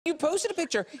posted a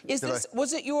picture.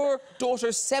 Was it your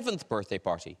daughter's 7th birthday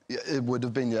party? Yeah, it would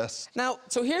have been, yes. Now,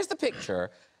 so here's the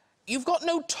picture. You've got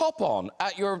no top on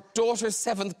at your daughter's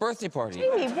 7th birthday party.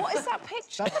 Jamie, what is that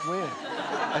picture? That's weird.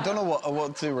 I don't know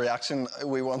what the reaction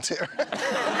we want here.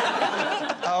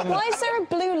 Why is there a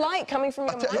blue light coming from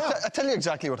your mouth? I'll tell you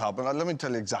exactly what happened. Let me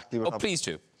tell you exactly what happened. Please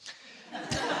do.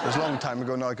 It was a long time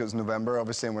ago now, because it's November,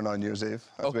 obviously, and we're now New Year's Eve,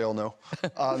 as we all know.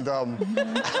 And so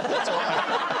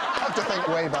I have to think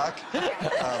way back,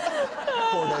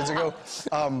 4 days ago.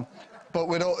 But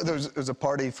there was a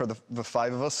party for the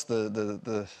 5 of us,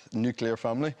 the nuclear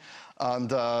family,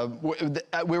 and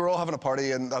we were all having a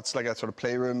party, and that's like a sort of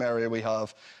playroom area we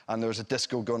have, and there was a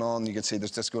disco going on. You could see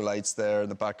there's disco lights there in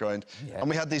the background, and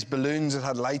we had these balloons that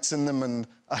had lights in them, and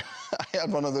I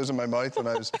had one of those in my mouth, and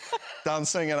I was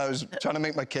dancing, and I was trying to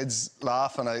make my kids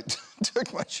laugh, and I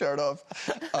took my shirt off,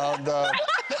 and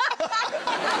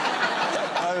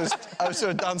I was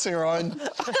sort of dancing around,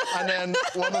 and then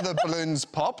one of the balloons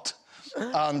popped.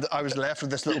 And I was left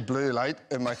with this little blue light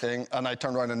in my thing, and I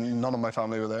turned around and none of my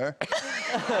family were there. And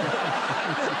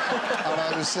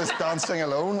I was just dancing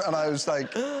alone, and I was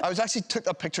actually took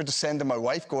a picture to send to my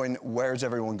wife going, "Where's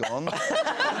everyone gone?"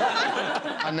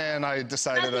 And then I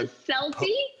decided... That's a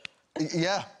selfie?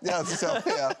 Yeah, it's a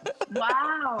selfie, yeah.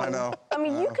 Wow. I know. I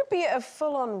mean, you could be at a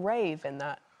full-on rave in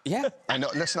that. Yeah. I know.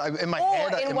 Listen, in my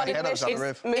head, I was at a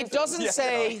rave. It doesn't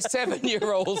say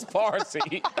 7-year-old's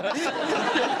party.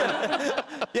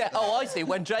 Yeah, oh, I see.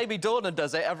 When Jamie Dornan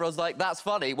does it, everyone's like, that's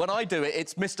funny. When I do it,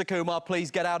 it's Mr. Kumar,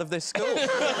 please get out of this school.